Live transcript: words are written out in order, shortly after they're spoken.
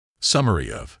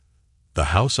Summary of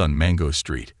The House on Mango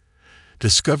Street.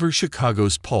 Discover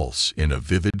Chicago's pulse in a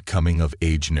vivid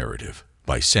coming-of-age narrative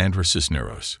by Sandra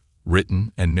Cisneros,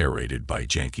 written and narrated by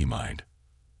Janky Mind.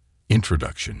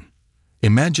 Introduction.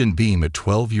 Imagine being a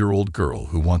 12-year-old girl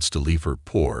who wants to leave her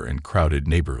poor and crowded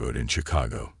neighborhood in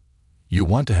Chicago. You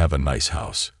want to have a nice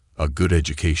house, a good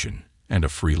education, and a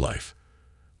free life.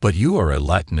 But you are a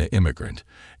Latina immigrant,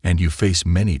 and you face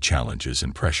many challenges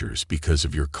and pressures because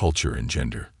of your culture and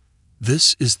gender.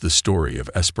 This is the story of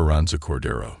Esperanza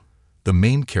Cordero, the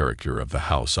main character of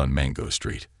The House on Mango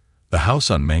Street. The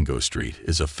House on Mango Street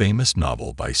is a famous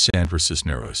novel by Sandra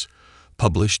Cisneros,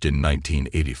 published in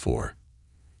 1984.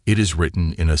 It is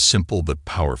written in a simple but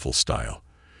powerful style,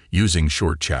 using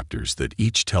short chapters that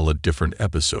each tell a different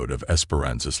episode of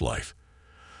Esperanza's life.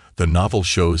 The novel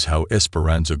shows how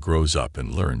Esperanza grows up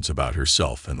and learns about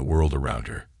herself and the world around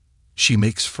her. She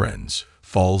makes friends,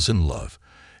 falls in love,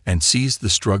 and sees the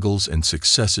struggles and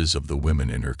successes of the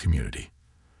women in her community.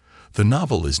 The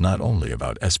novel is not only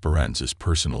about Esperanza's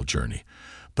personal journey,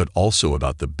 but also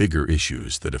about the bigger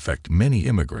issues that affect many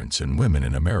immigrants and women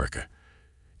in America.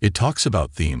 It talks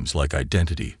about themes like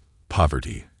identity,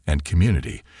 poverty, and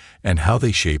community, and how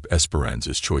they shape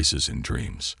Esperanza's choices and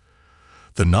dreams.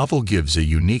 The novel gives a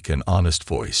unique and honest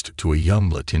voice to a young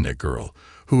Latina girl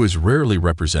who is rarely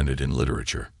represented in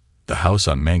literature. The House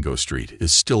on Mango Street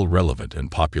is still relevant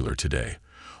and popular today,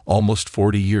 almost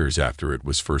 40 years after it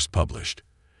was first published.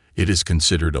 It is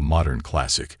considered a modern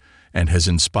classic and has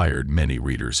inspired many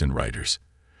readers and writers.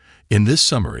 In this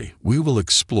summary, we will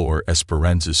explore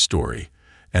Esperanza's story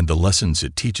and the lessons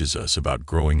it teaches us about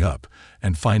growing up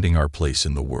and finding our place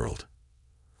in the world.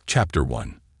 Chapter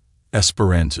 1.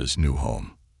 Esperanza's New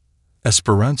Home.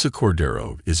 Esperanza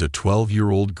Cordero is a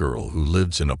 12-year-old girl who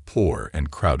lives in a poor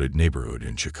and crowded neighborhood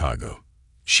in Chicago.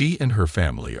 She and her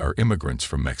family are immigrants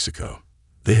from Mexico.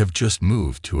 They have just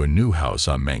moved to a new house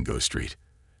on Mango Street.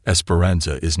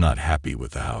 Esperanza is not happy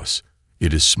with the house.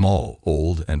 It is small,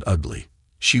 old, and ugly.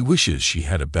 She wishes she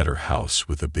had a better house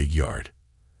with a big yard.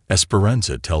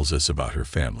 Esperanza tells us about her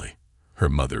family. Her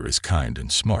mother is kind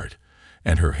and smart,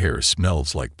 and her hair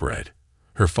smells like bread.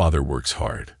 Her father works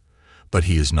hard, but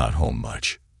he is not home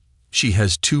much. She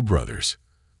has two brothers,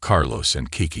 Carlos and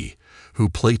Kiki, who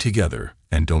play together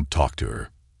and don't talk to her.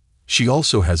 She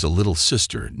also has a little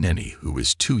sister, Nenny, who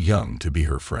is too young to be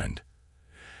her friend.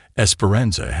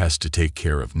 Esperanza has to take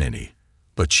care of Nenny,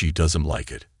 but she doesn't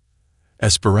like it.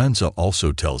 Esperanza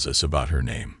also tells us about her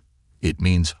name. It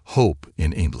means hope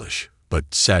in English,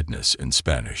 but sadness in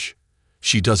Spanish.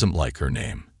 She doesn't like her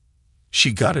name.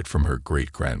 She got it from her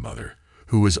great-grandmother,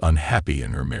 who was unhappy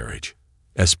in her marriage.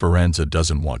 Esperanza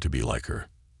doesn't want to be like her.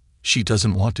 She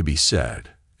doesn't want to be sad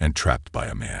and trapped by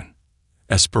a man.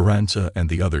 Esperanza and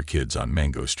the other kids on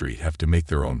Mango Street have to make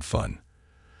their own fun.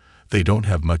 They don't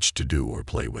have much to do or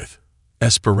play with.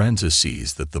 Esperanza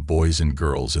sees that the boys and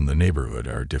girls in the neighborhood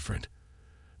are different.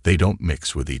 They don't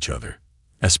mix with each other.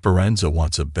 Esperanza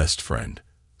wants a best friend,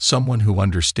 someone who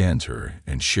understands her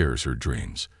and shares her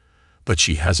dreams, but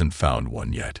she hasn't found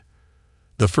one yet.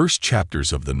 The first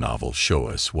chapters of the novel show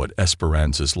us what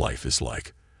Esperanza's life is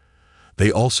like.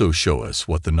 They also show us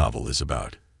what the novel is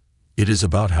about. It is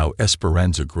about how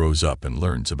Esperanza grows up and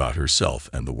learns about herself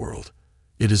and the world.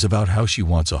 It is about how she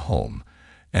wants a home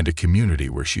and a community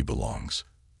where she belongs.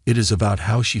 It is about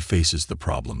how she faces the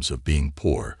problems of being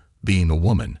poor, being a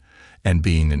woman, and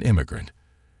being an immigrant.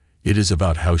 It is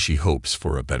about how she hopes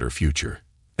for a better future.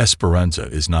 Esperanza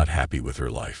is not happy with her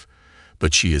life,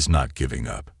 but she is not giving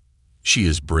up. She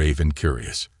is brave and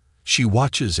curious. She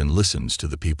watches and listens to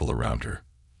the people around her.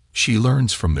 She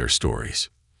learns from their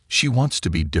stories. She wants to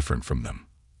be different from them.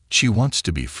 She wants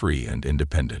to be free and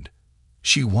independent.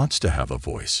 She wants to have a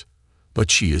voice, but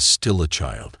she is still a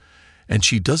child, and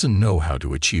she doesn't know how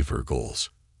to achieve her goals.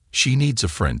 She needs a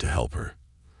friend to help her,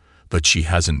 but she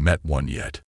hasn't met one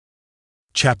yet.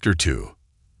 Chapter 2.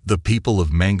 The People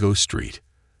of Mango Street.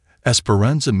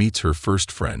 Esperanza meets her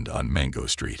first friend on Mango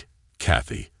Street,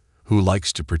 Kathy, who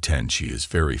likes to pretend she is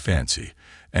very fancy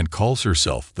and calls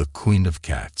herself the Queen of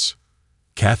Cats.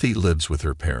 Kathy lives with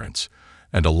her parents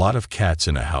and a lot of cats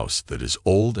in a house that is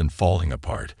old and falling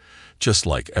apart, just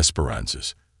like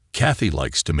Esperanza's. Kathy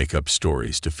likes to make up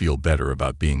stories to feel better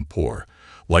about being poor,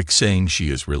 like saying she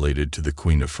is related to the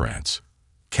Queen of France.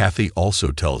 Kathy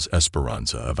also tells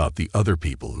Esperanza about the other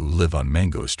people who live on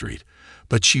Mango Street,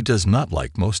 but she does not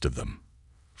like most of them.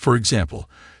 For example,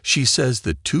 she says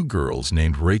that two girls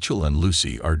named Rachel and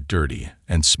Lucy are dirty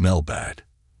and smell bad,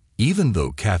 even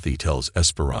though Kathy tells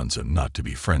Esperanza not to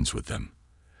be friends with them.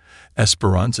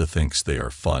 Esperanza thinks they are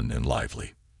fun and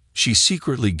lively. She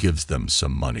secretly gives them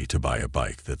some money to buy a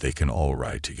bike that they can all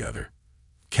ride together.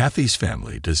 Kathy's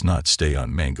family does not stay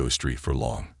on Mango Street for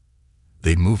long.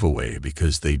 They move away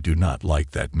because they do not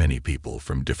like that many people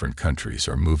from different countries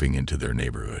are moving into their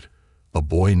neighborhood. A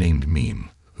boy named Meme,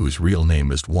 whose real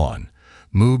name is Juan,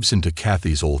 moves into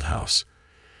Kathy's old house.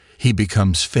 He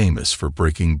becomes famous for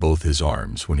breaking both his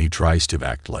arms when he tries to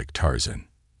act like Tarzan.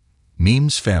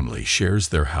 Meme's family shares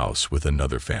their house with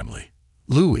another family.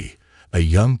 Louis, a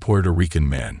young Puerto Rican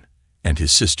man, and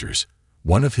his sisters.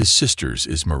 One of his sisters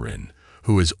is Marin,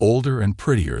 who is older and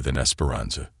prettier than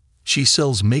Esperanza. She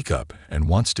sells makeup and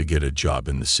wants to get a job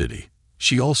in the city.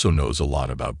 She also knows a lot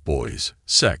about boys,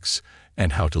 sex,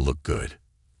 and how to look good.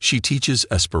 She teaches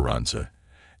Esperanza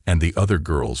and the other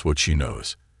girls what she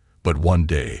knows. But one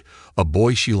day, a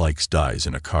boy she likes dies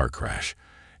in a car crash,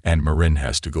 and Marin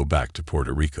has to go back to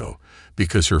Puerto Rico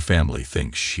because her family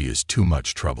thinks she is too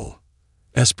much trouble.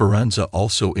 Esperanza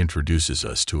also introduces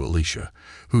us to Alicia,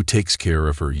 who takes care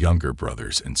of her younger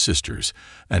brothers and sisters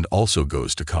and also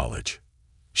goes to college.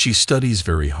 She studies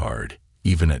very hard,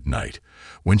 even at night,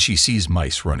 when she sees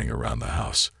mice running around the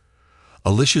house.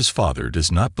 Alicia's father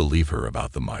does not believe her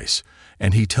about the mice,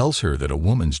 and he tells her that a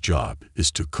woman's job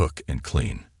is to cook and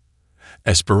clean.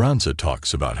 Esperanza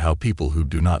talks about how people who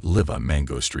do not live on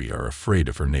Mango Street are afraid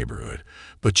of her neighborhood,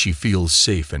 but she feels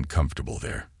safe and comfortable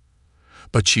there.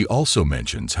 But she also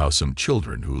mentions how some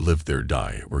children who live there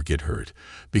die or get hurt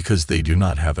because they do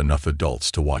not have enough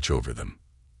adults to watch over them.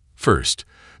 First,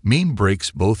 Meme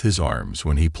breaks both his arms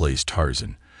when he plays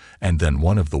Tarzan, and then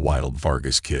one of the wild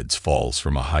Vargas kids falls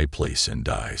from a high place and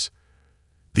dies.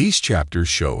 These chapters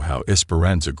show how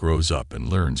Esperanza grows up and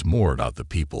learns more about the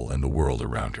people and the world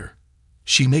around her.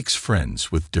 She makes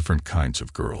friends with different kinds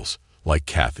of girls, like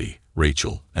Kathy,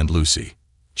 Rachel, and Lucy.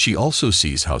 She also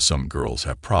sees how some girls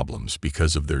have problems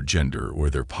because of their gender or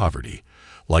their poverty,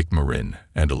 like Marin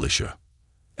and Alicia.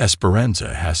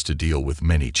 Esperanza has to deal with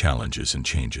many challenges and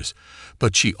changes,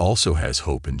 but she also has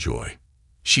hope and joy.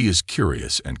 She is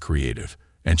curious and creative,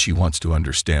 and she wants to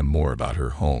understand more about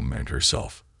her home and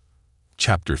herself.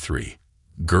 Chapter 3.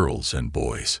 Girls and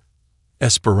Boys.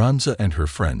 Esperanza and her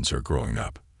friends are growing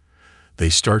up. They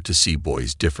start to see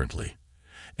boys differently,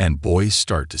 and boys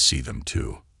start to see them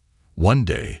too. One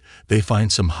day, they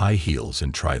find some high heels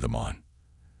and try them on.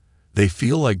 They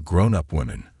feel like grown-up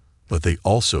women, but they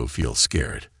also feel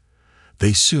scared.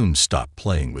 They soon stop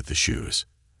playing with the shoes.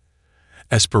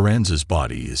 Esperanza's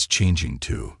body is changing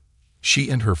too. She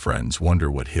and her friends wonder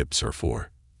what hips are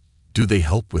for. Do they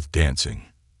help with dancing?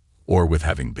 Or with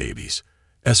having babies?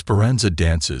 Esperanza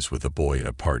dances with a boy at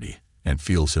a party and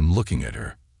feels him looking at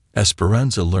her.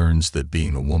 Esperanza learns that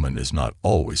being a woman is not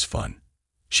always fun.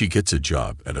 She gets a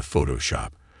job at a photo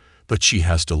shop, but she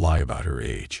has to lie about her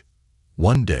age.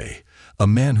 One day, a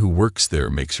man who works there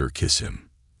makes her kiss him.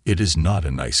 It is not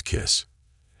a nice kiss.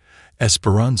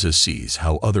 Esperanza sees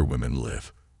how other women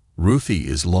live. Ruthie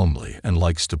is lonely and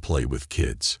likes to play with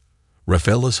kids.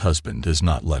 Rafaela's husband does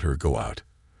not let her go out.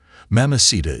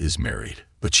 Mamacita is married,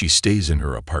 but she stays in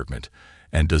her apartment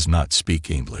and does not speak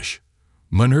English.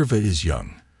 Minerva is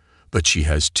young, but she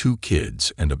has 2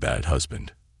 kids and a bad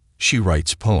husband. She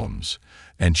writes poems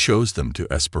and shows them to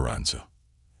Esperanza.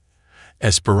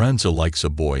 Esperanza likes a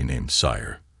boy named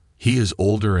Sire. He is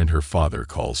older and her father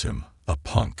calls him a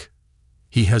punk.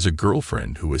 He has a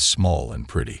girlfriend who is small and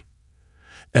pretty.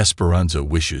 Esperanza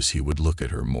wishes he would look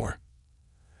at her more.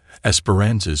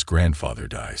 Esperanza's grandfather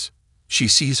dies. She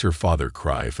sees her father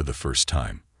cry for the first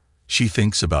time. She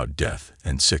thinks about death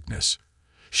and sickness.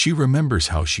 She remembers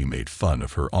how she made fun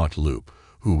of her Aunt Lupe,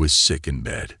 who was sick in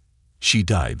bed. She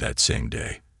died that same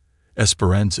day.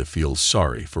 Esperanza feels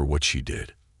sorry for what she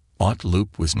did. Aunt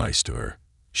Lupe was nice to her.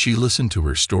 She listened to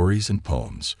her stories and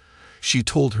poems. She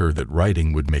told her that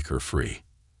writing would make her free.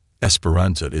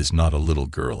 Esperanza is not a little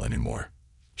girl anymore.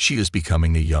 She is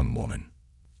becoming a young woman.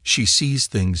 She sees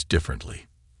things differently.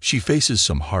 She faces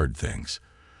some hard things,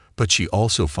 but she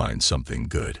also finds something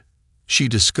good. She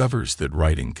discovers that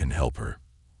writing can help her.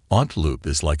 Aunt Lupe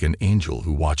is like an angel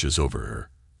who watches over her.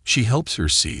 She helps her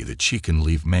see that she can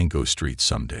leave Mango Street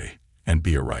someday and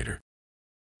be a writer.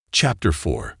 Chapter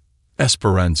 4.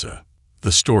 Esperanza,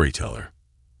 the Storyteller.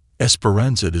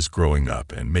 Esperanza is growing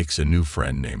up and makes a new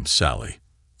friend named Sally.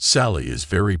 Sally is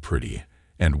very pretty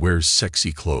and wears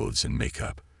sexy clothes and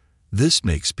makeup. This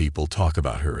makes people talk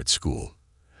about her at school.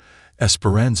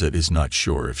 Esperanza is not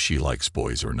sure if she likes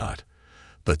boys or not,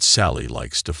 but Sally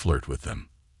likes to flirt with them.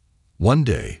 One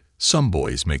day, some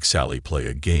boys make Sally play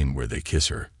a game where they kiss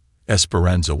her.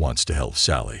 Esperanza wants to help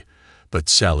Sally, but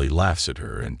Sally laughs at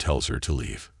her and tells her to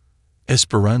leave.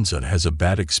 Esperanza has a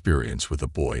bad experience with a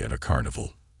boy at a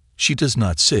carnival. She does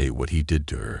not say what he did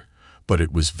to her, but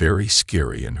it was very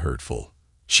scary and hurtful.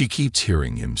 She keeps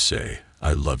hearing him say,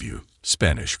 "I love you,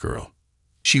 Spanish girl."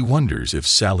 She wonders if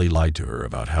Sally lied to her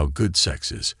about how good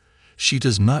sex is. She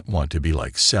does not want to be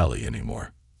like Sally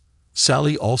anymore.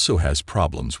 Sally also has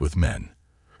problems with men.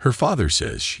 Her father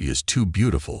says she is too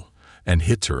beautiful and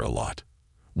hits her a lot.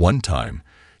 One time,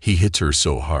 he hits her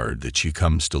so hard that she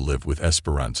comes to live with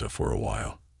Esperanza for a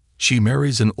while. She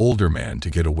marries an older man to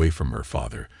get away from her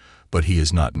father, but he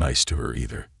is not nice to her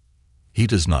either. He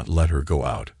does not let her go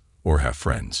out or have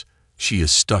friends. She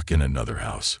is stuck in another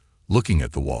house, looking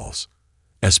at the walls.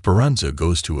 Esperanza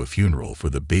goes to a funeral for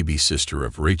the baby sister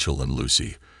of Rachel and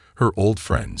Lucy, her old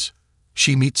friends.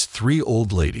 She meets 3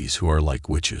 old ladies who are like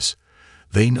witches.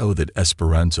 They know that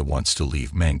Esperanza wants to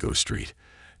leave Mango Street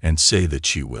and say that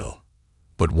she will.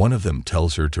 But one of them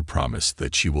tells her to promise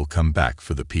that she will come back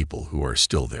for the people who are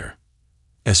still there.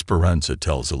 Esperanza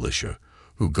tells Alicia,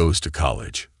 who goes to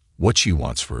college, what she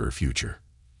wants for her future.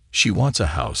 She wants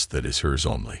a house that is hers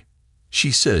only.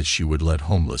 She says she would let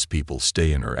homeless people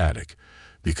stay in her attic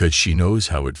because she knows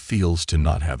how it feels to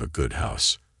not have a good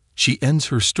house. She ends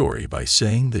her story by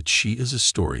saying that she is a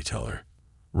storyteller.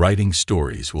 Writing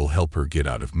stories will help her get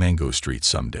out of Mango Street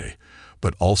someday,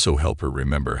 but also help her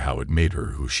remember how it made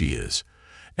her who she is.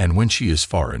 And when she is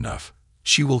far enough,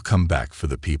 she will come back for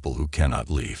the people who cannot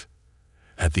leave.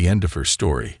 At the end of her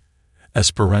story,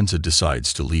 Esperanza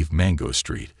decides to leave Mango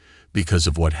Street because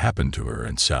of what happened to her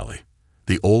and Sally.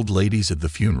 The old ladies at the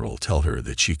funeral tell her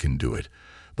that she can do it,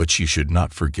 but she should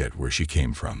not forget where she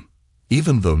came from.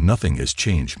 Even though nothing has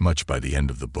changed much by the end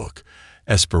of the book,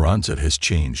 Esperanza has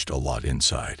changed a lot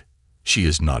inside. She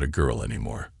is not a girl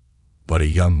anymore, but a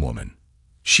young woman.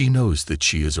 She knows that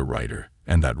she is a writer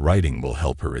and that writing will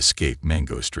help her escape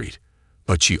Mango Street.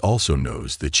 But she also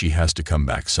knows that she has to come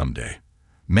back someday.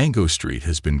 Mango Street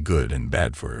has been good and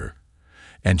bad for her,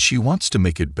 and she wants to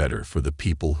make it better for the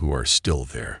people who are still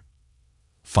there.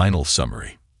 Final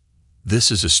summary.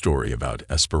 This is a story about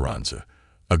Esperanza,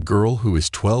 a girl who is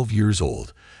 12 years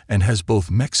old and has both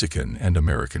Mexican and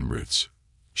American roots.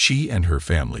 She and her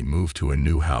family moved to a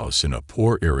new house in a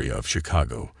poor area of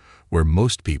Chicago where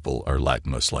most people are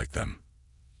Latinos like them.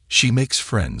 She makes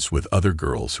friends with other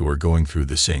girls who are going through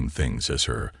the same things as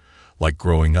her, like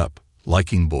growing up,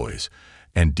 liking boys,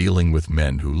 and dealing with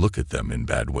men who look at them in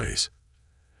bad ways.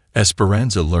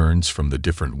 Esperanza learns from the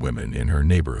different women in her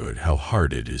neighborhood how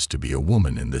hard it is to be a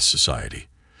woman in this society.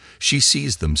 She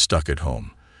sees them stuck at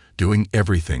home, doing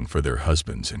everything for their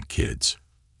husbands and kids.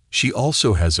 She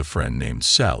also has a friend named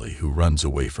Sally who runs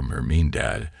away from her mean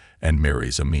dad and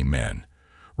marries a mean man.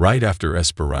 Right after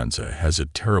Esperanza has a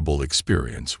terrible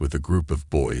experience with a group of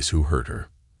boys who hurt her,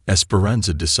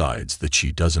 Esperanza decides that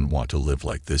she doesn't want to live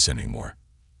like this anymore.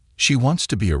 She wants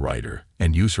to be a writer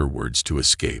and use her words to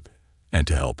escape and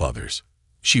to help others.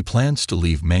 She plans to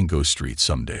leave Mango Street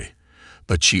someday,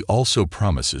 but she also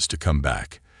promises to come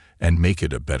back and make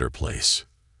it a better place.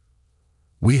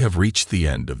 We have reached the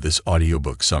end of this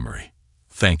audiobook summary.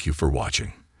 Thank you for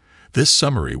watching. This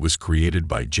summary was created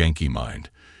by Janky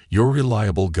Mind, your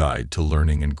reliable guide to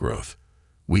learning and growth.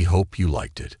 We hope you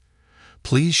liked it.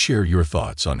 Please share your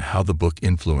thoughts on how the book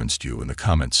influenced you in the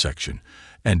comments section,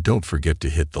 and don't forget to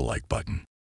hit the like button.